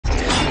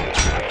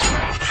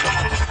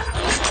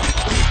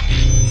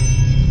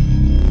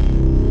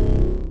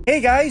Hey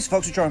guys,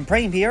 Foxatron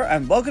Prime here,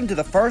 and welcome to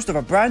the first of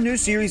a brand new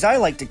series I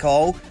like to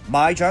call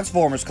My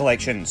Transformers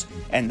Collections.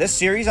 In this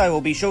series I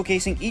will be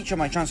showcasing each of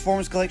my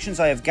Transformers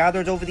collections I have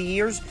gathered over the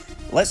years.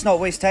 Let's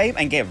not waste time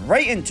and get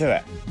right into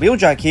it.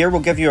 Wheeljack here will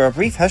give you a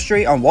brief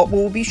history on what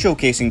we'll be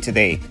showcasing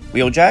today.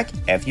 Wheeljack,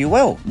 if you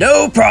will.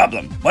 No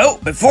problem. Well,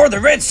 before the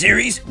Red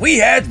series, we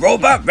had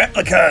Robot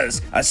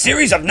Replicas, a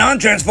series of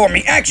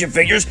non-transforming action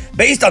figures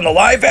based on the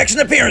live-action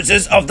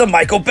appearances of the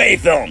Michael Bay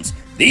films.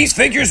 These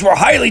figures were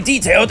highly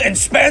detailed and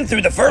spanned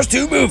through the first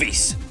two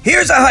movies.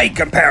 Here's a height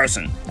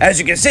comparison. As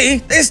you can see,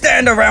 they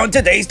stand around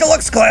today's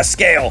deluxe class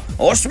scale,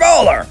 or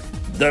smaller.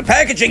 The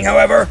packaging,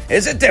 however,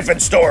 is a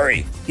different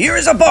story. Here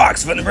is a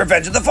box from the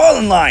Revenge of the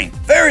Fallen line.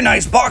 Very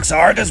nice box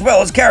art as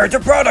well as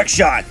character product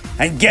shot.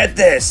 And get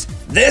this.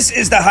 This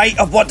is the height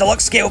of what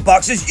deluxe scale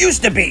boxes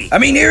used to be. I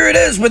mean, here it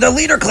is with a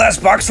leader class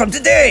box from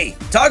today.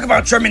 Talk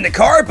about trimming the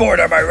cardboard,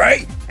 am I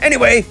right?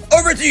 Anyway,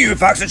 over to you,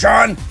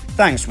 Foxatron.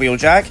 Thanks,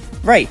 Wheeljack.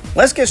 Right,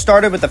 let's get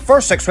started with the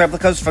first 6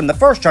 replicas from the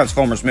first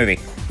Transformers movie.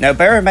 Now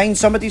bear in mind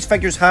some of these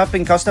figures have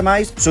been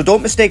customized, so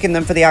don't mistake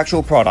them for the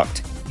actual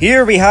product.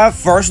 Here we have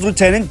First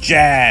Lieutenant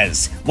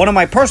Jazz, one of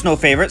my personal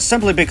favorites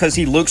simply because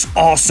he looks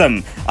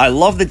awesome. I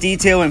love the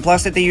detail and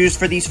plastic they used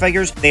for these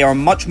figures. They are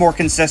much more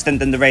consistent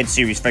than the Red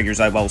series figures,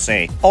 I will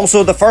say.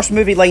 Also, the first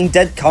movie line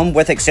did come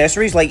with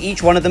accessories, like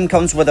each one of them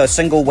comes with a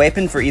single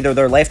weapon for either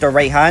their left or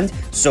right hand.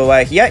 So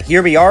yeah,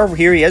 here we are,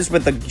 here he is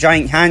with the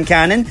giant hand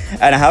cannon,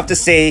 and I have to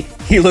say,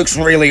 he looks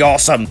really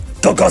awesome.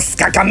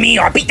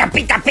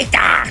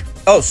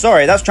 Oh,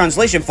 sorry, that's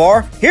translation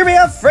for, here we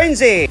have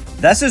Frenzy!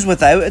 This is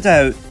without a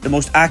doubt the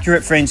most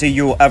accurate Frenzy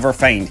you'll ever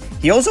find.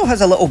 He also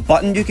has a little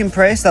button you can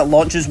press that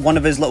launches one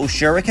of his little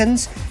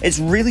shurikens. It's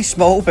really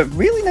small but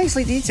really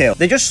nicely detailed.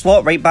 They just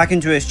slot right back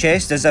into his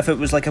chest as if it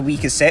was like a wee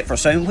cassette for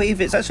Soundwave.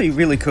 It's actually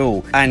really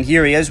cool. And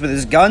here he is with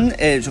his gun.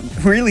 It's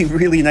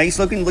really nice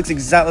looking. Looks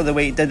exactly the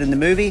way it did in the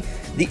movie.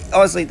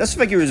 Honestly, this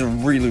figure is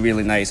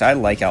really nice. I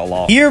like it a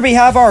lot. Here we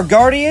have our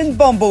Guardian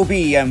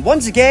Bumblebee, and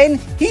once again,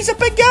 he's a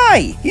big guy.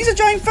 He's a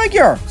giant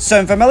figure.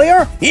 Sound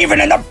familiar? Even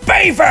in the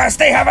Bayverse,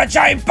 they have a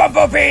giant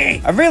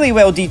Bumblebee! A really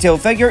well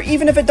detailed figure,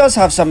 even if it does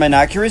have some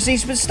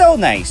inaccuracies, but still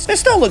nice. It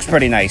still looks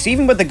pretty nice,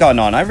 even with the gun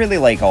on. I really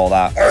like all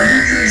that. Are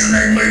you using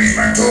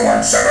Englishman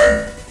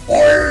 217?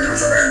 Are you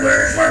using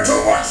Englishman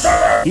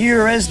 217?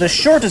 Here is the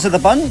shortest of the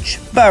bunch,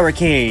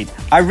 Barricade.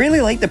 I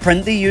really like the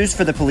print they used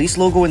for the police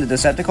logo and the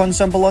Decepticon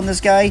symbol on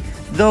this guy,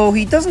 though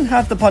he doesn't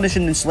have the punish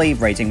and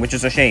enslave writing, which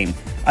is a shame.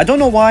 I don't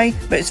know why,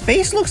 but his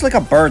face looks like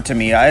a bird to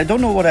me. I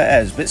don't know what it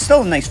is, but it's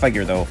still a nice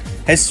figure though.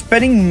 His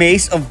spinning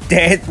mace of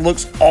death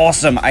looks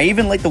awesome. I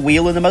even like the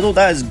wheel in the middle.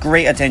 That is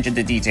great attention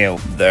to detail.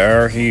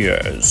 There he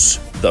is,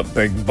 the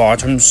big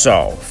bot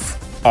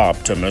himself,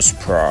 Optimus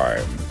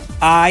Prime.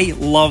 I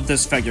love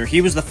this figure.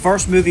 He was the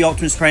first movie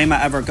Optimus Prime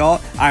I ever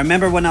got. I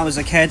remember when I was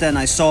a kid and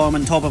I saw him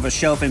on top of a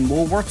shelf in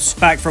Woolworths,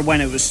 back for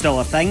when it was still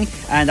a thing,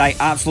 and I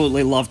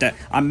absolutely loved it.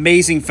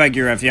 Amazing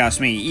figure if you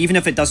ask me, even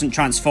if it doesn't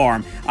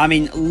transform. I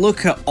mean,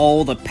 look at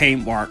all the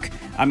paintwork.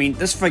 I mean,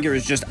 this figure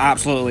is just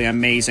absolutely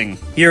amazing.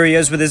 Here he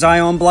is with his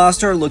ion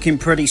blaster, looking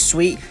pretty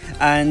sweet.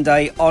 And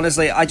I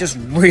just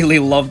really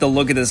love the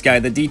look of this guy.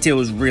 The detail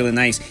is really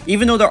nice.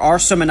 Even though there are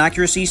some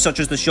inaccuracies, such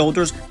as the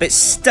shoulders, but it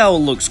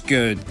still looks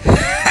good.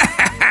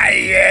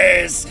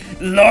 Yes!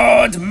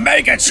 Lord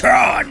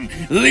Megatron,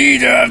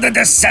 leader of the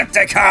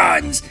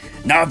Decepticons!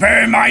 Now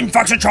bear in mind,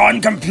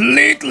 Foxatron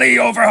completely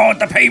overhauled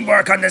the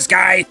paintwork on this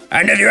guy,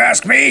 and if you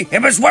ask me,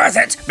 it was worth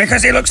it,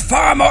 because he looks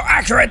far more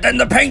accurate than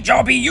the paint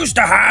job he used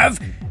to have,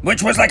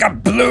 which was like a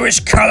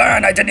bluish color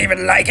and I didn't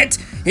even like it.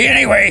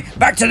 Anyway,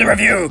 back to the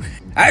review.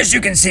 As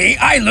you can see,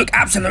 I look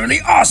absolutely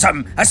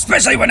awesome,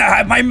 especially when I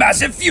have my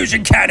massive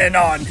fusion cannon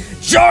on.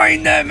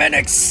 Join them in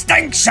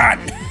extinction!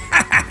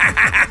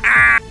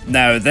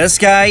 Now, this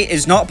guy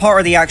is not part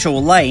of the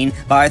actual line,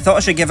 but I thought I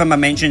should give him a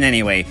mention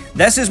anyway.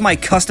 This is my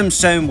custom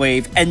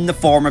Soundwave in the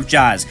form of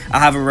Jazz. I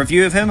have a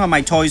review of him on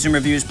my Toys and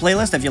Reviews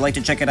playlist if you'd like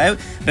to check it out,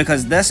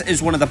 because this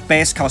is one of the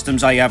best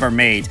customs I ever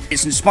made.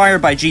 It's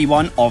inspired by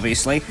G1,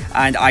 obviously,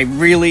 and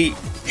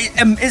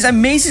it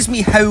amazes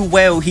me how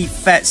well he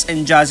fits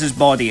in Jazz's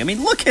body. I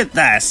mean, look at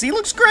this. He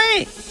looks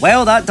great.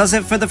 Well, that does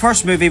it for the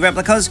first movie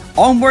replicas.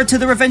 Onward to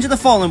the Revenge of the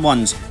Fallen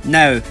ones.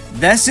 Now,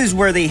 this is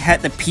where they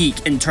hit the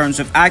peak in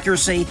terms of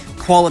accuracy,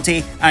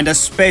 quality, and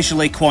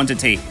especially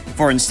quantity.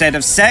 For instead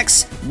of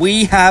 6,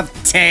 we have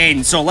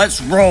 10. So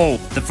let's roll.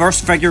 The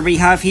first figure we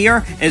have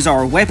here is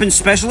our weapons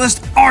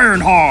specialist,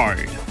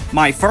 Ironhide.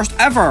 My first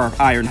ever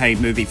Ironhide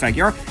movie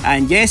figure,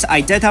 and yes,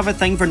 I did have a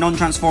thing for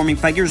non-transforming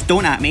figures,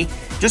 don't at me,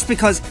 just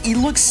because he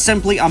looks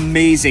simply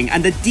amazing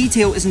and the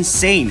detail is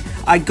insane.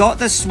 I got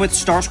this with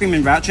Starscream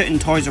and Ratchet in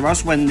Toys R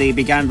Us when they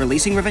began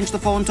releasing Revenge of the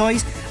Fallen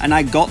toys, and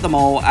I got them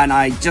all and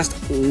I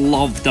just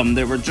loved them.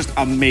 They were just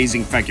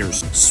amazing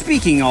figures.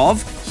 Speaking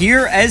of,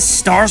 here is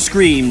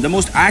Starscream, the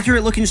most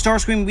accurate looking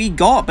Starscream we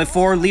got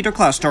before Leader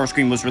Class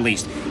Starscream was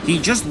released. He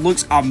just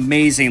looks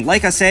amazing.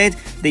 Like I said,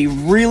 they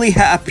really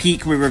hit a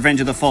peak with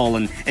Revenge of the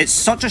Fallen. It's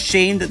such a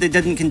shame that they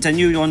didn't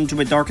continue on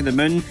to A Dark of the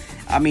Moon,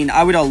 I mean,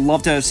 I would have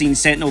loved to have seen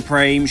Sentinel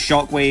Prime,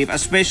 Shockwave,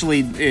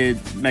 especially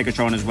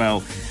Megatron as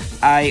well.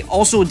 I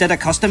also did a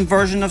custom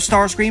version of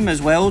Starscream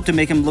as well to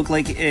make him look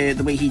like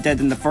the way he did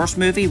in the first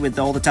movie with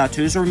all the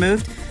tattoos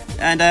removed.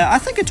 And I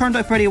think it turned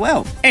out pretty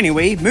well.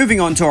 Anyway, moving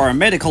on to our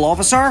medical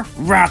officer,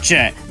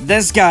 Ratchet.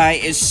 This guy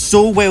is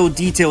so well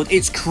detailed,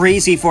 it's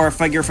crazy for a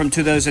figure from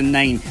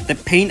 2009. The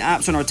paint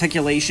apps and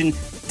articulation,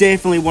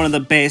 definitely one of the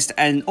best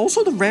and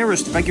also the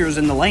rarest figures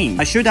in the line.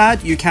 I should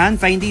add, you can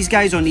find these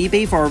guys on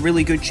eBay for a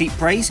really good cheap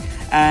price,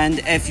 and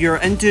if you're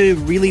into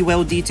really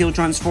well detailed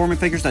transforming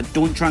figures that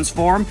don't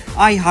transform,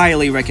 I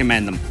highly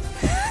recommend them.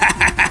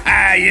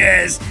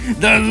 Yes,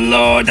 the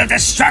Lord of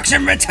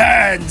Destruction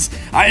returns!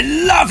 I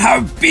love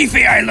how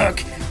beefy I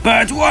look,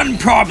 but one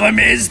problem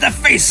is the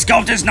face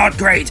sculpt is not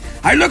great.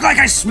 I look like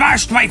I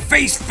smashed my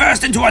face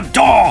first into a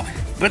door,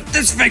 but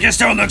this figure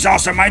still looks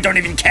awesome, I don't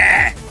even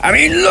care. I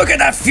mean, look at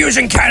that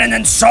fusion cannon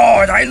and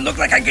sword, I look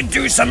like I could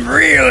do some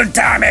real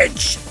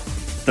damage.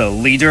 The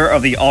leader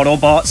of the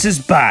Autobots is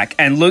back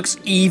and looks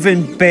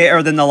even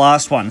better than the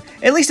last one.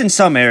 At least in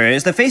some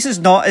areas, the face is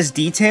not as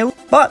detailed,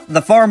 but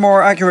the far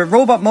more accurate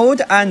robot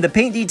mode and the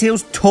paint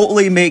details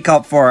totally make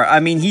up for it. I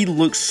mean, he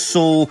looks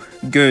so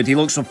good. He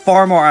looks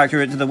far more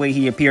accurate to the way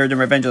he appeared in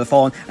Revenge of the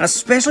Fallen, and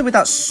especially with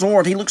that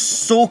sword. He looks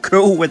so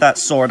cool with that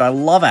sword. I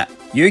love it.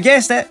 You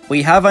guessed it,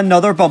 we have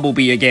another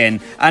Bumblebee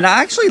again, and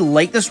I actually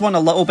like this one a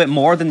little bit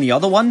more than the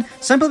other one,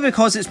 simply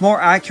because it's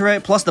more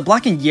accurate, plus the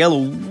black and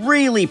yellow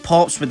really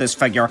pops with this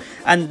figure,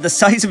 and the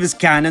size of his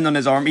cannon on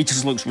his arm, he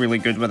just looks really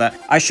good with it.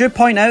 I should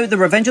point out, the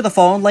Revenge of the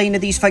Fallen line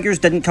of these figures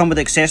didn't come with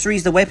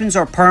accessories. The weapons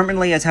are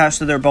permanently attached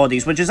to their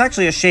bodies, which is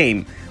actually a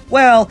shame.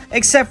 Well,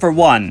 except for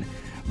one.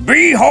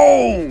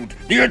 Behold,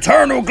 the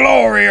eternal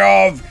glory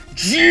of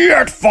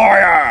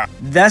Jetfire!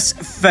 This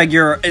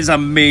figure is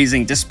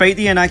amazing, despite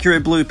the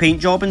inaccurate blue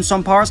paint job in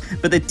some parts,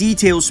 but the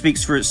detail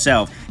speaks for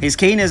itself. His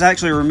cane is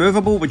actually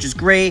removable, which is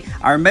great.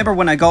 I remember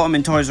when I got him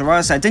in Toys R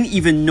Us, I didn't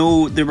even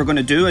know they were going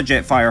to do a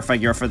Jetfire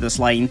figure for this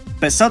line,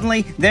 but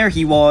suddenly, there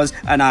he was,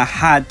 and I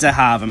had to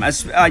have him.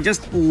 I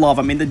just love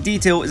him. I mean, the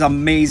detail is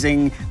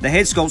amazing, the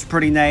head sculpt's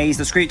pretty nice,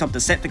 the scraped up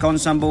Decepticon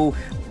symbol.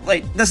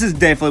 Like, this is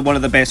definitely one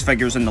of the best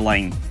figures in the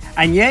line.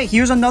 And yet,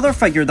 here's another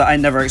figure that I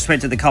never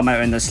expected to come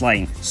out in this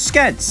line.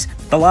 Skids.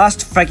 The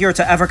last figure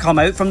to ever come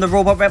out from the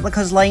Robot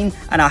Replicas line,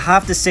 and I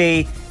have to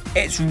say,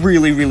 it's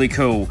really, really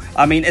cool.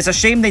 I mean, it's a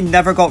shame they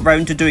never got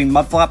round to doing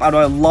Mudflap. I would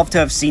have loved to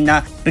have seen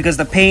that, because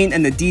the paint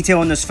and the detail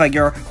on this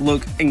figure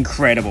look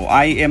incredible.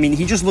 I mean,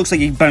 he just looks like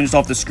he bounced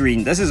off the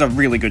screen. This is a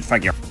really good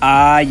figure.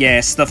 Ah,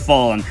 yes, the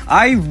Fallen.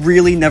 I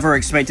really never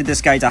expected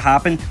this guy to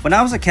happen. When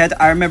I was a kid,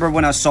 I remember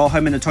when I saw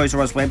him in the Toys R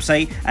Us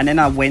website, and then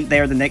I went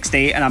there the next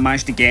day and I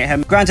managed to get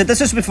him. Granted,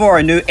 this is before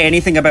I knew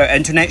anything about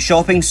internet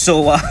shopping,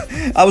 so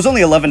I was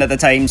only 11 at the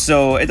time,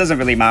 so it doesn't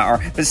really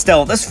matter. But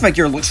still, this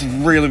figure looks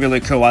really,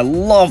 really cool. I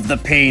love the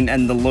paint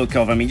and the look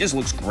of him. He just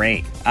looks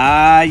great.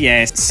 Ah,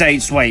 yes,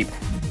 Sideswipe.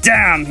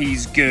 Damn,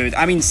 he's good.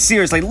 I mean,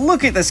 seriously,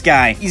 look at this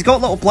guy. He's got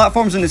little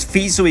platforms on his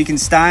feet so he can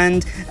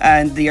stand,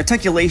 and the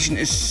articulation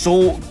is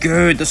so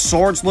good. The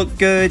swords look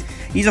good.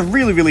 He's a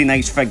really, really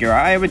nice figure.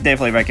 I would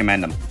definitely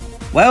recommend him.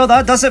 Well,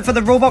 that does it for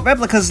the Robot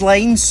Replicas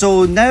line,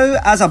 so now,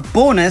 as a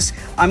bonus,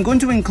 I'm going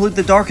to include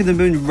the Dark of the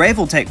Moon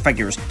Revoltech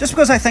figures, just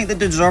because I think they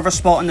deserve a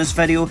spot in this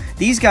video.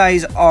 These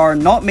guys are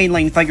not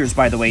mainline figures,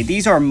 by the way.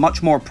 These are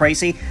much more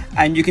pricey,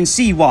 and you can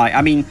see why.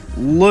 I mean,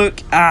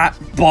 look at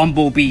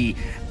Bumblebee.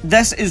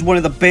 This is one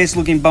of the best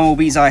looking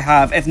Bumblebees I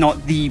have, if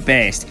not the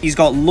best. He's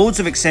got loads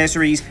of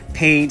accessories,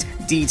 paint,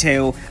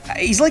 detail.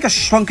 He's like a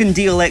shrunken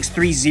DLX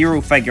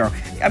 3.0 figure.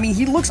 I mean,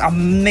 he looks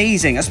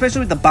amazing, especially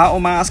with the battle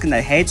mask and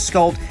the head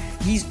sculpt.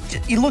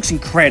 He looks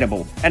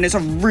incredible, and it's a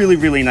really,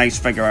 really nice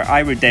figure.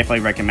 I would definitely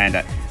recommend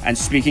it. And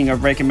speaking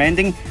of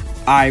recommending,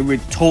 I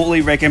would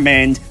totally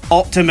recommend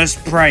Optimus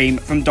Prime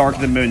from Dark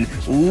of the Moon.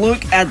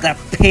 Look at the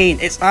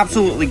paint, it's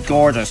absolutely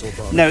gorgeous.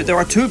 Now, there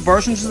are two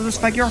versions of this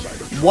figure,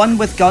 one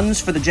with guns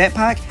for the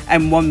jetpack,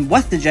 and one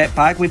with the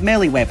jetpack with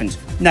melee weapons.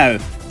 Now,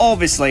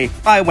 obviously,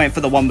 I went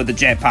for the one with the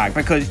jetpack,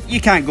 because you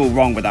can't go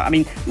wrong with that. I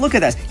mean, look at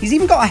this, he's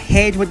even got a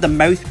head with the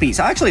mouthpiece.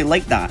 I actually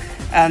like that.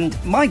 And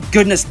my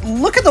goodness,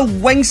 look at the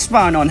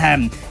wingspan on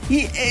him.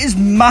 He is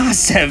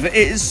massive. It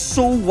is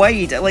so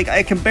wide. Like,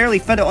 I can barely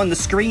fit it on the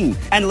screen.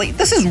 And like,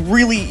 this is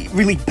really,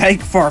 really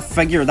big for a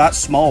figure that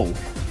small.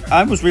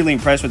 I was really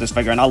impressed with this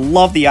figure, and I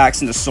love the axe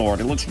and the sword.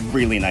 It looks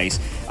really nice.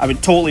 I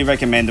would totally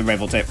recommend the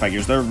Revoltech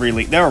figures. They're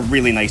a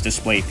really nice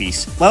display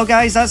piece. Well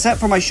guys, that's it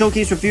for my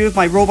showcase review of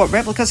my Robot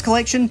Replicas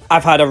collection.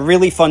 I've had a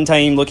really fun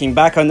time looking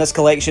back on this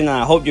collection,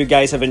 and I hope you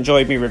guys have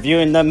enjoyed me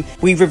reviewing them.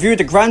 We've reviewed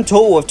a grand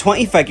total of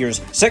 20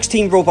 figures,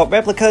 16 Robot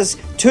Replicas,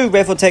 2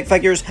 Revoltech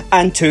figures,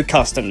 and 2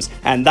 customs.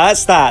 And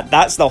that's that.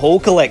 That's the whole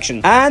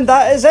collection. And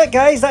that is it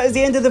guys. That is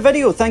the end of the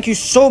video. Thank you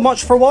so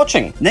much for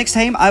watching. Next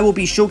time I will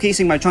be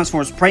showcasing my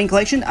Transformers Prime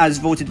collection as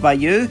voted by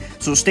you,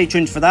 so stay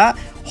tuned for that.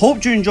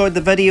 Hope you enjoyed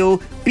the video.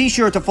 Be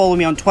sure to follow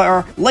me on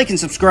Twitter, like and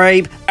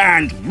subscribe,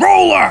 and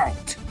roll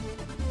out!